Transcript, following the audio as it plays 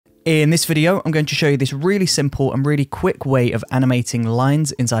In this video, I'm going to show you this really simple and really quick way of animating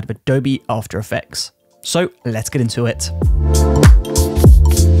lines inside of Adobe After Effects. So let's get into it.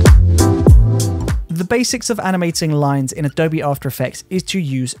 The basics of animating lines in Adobe After Effects is to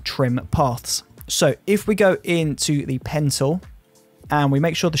use trim paths. So if we go into the pen tool and we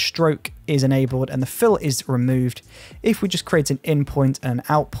make sure the stroke is enabled and the fill is removed, if we just create an in point and an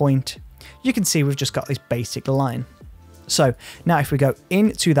out point, you can see we've just got this basic line. So now if we go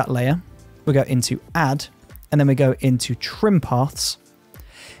into that layer, we go into add, and then we go into trim paths.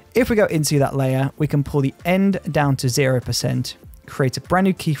 If we go into that layer, we can pull the end down to 0%, create a brand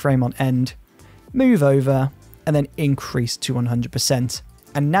new keyframe on end, move over, and then increase to 100%.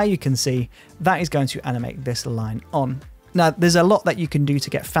 And now you can see that is going to animate this line on. Now there's a lot that you can do to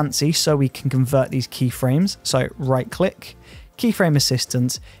get fancy, so we can convert these keyframes. So right click, keyframe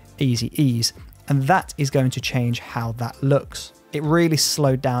assistant, easy ease. And that is going to change how that looks. It really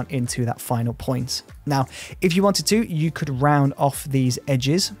slowed down into that final point. Now, if you wanted to, you could round off these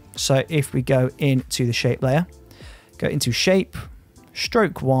edges. So if we go into the shape layer, go into shape,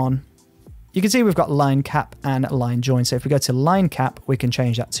 stroke 1, you can see we've got line cap and line join. So if we go to line cap, we can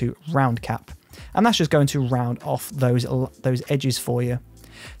change that to round cap. And that's just going to round off those edges for you.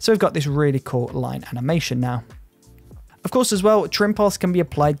 So we've got this really cool line animation now. Of course, as well, trim paths can be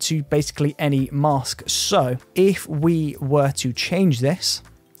applied to basically any mask. So if we were to change this,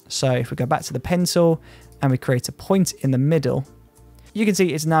 so if we go back to the pencil and we create a point in the middle, you can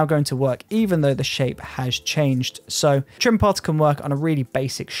see it's now going to work even though the shape has changed. So trim paths can work on a really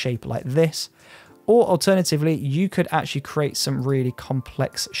basic shape like this, or alternatively, you could actually create some really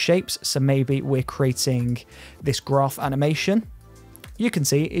complex shapes. So maybe we're creating this graph animation. You can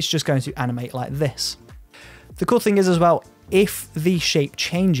see it's just going to animate like this. The cool thing is as well, if the shape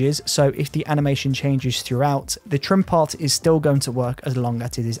changes, so if the animation changes throughout, the trim path is still going to work as long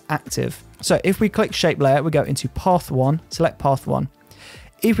as it is active. So if we click shape layer, we go into path 1, select path 1.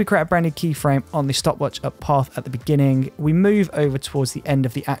 If we create a brand new keyframe on the stopwatch up path at the beginning, we move over towards the end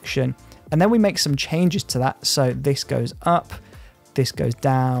of the action, and then we make some changes to that. So this goes up, this goes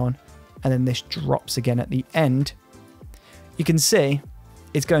down, and then this drops again at the end. You can see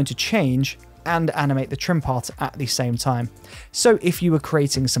it's going to change and animate the trim path at the same time. So if you were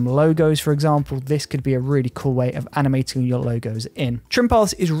creating some logos, for example, this could be a really cool way of animating your logos in. Trim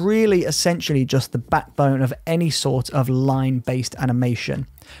paths is really essentially just the backbone of any sort of line-based animation.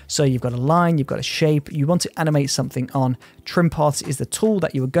 So you've got a line, you've got a shape, you want to animate something on. Trim paths is the tool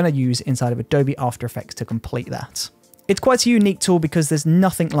that you are going to use inside of Adobe After Effects to complete that. It's quite a unique tool because there's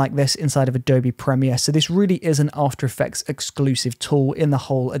nothing like this inside of Adobe Premiere, so this really is an After Effects exclusive tool in the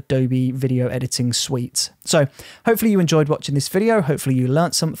whole Adobe video editing suite. So hopefully you enjoyed watching this video, hopefully you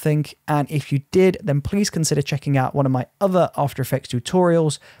learned something, and if you did, then please consider checking out one of my other After Effects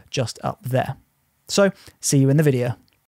tutorials just up there. So see you in the video.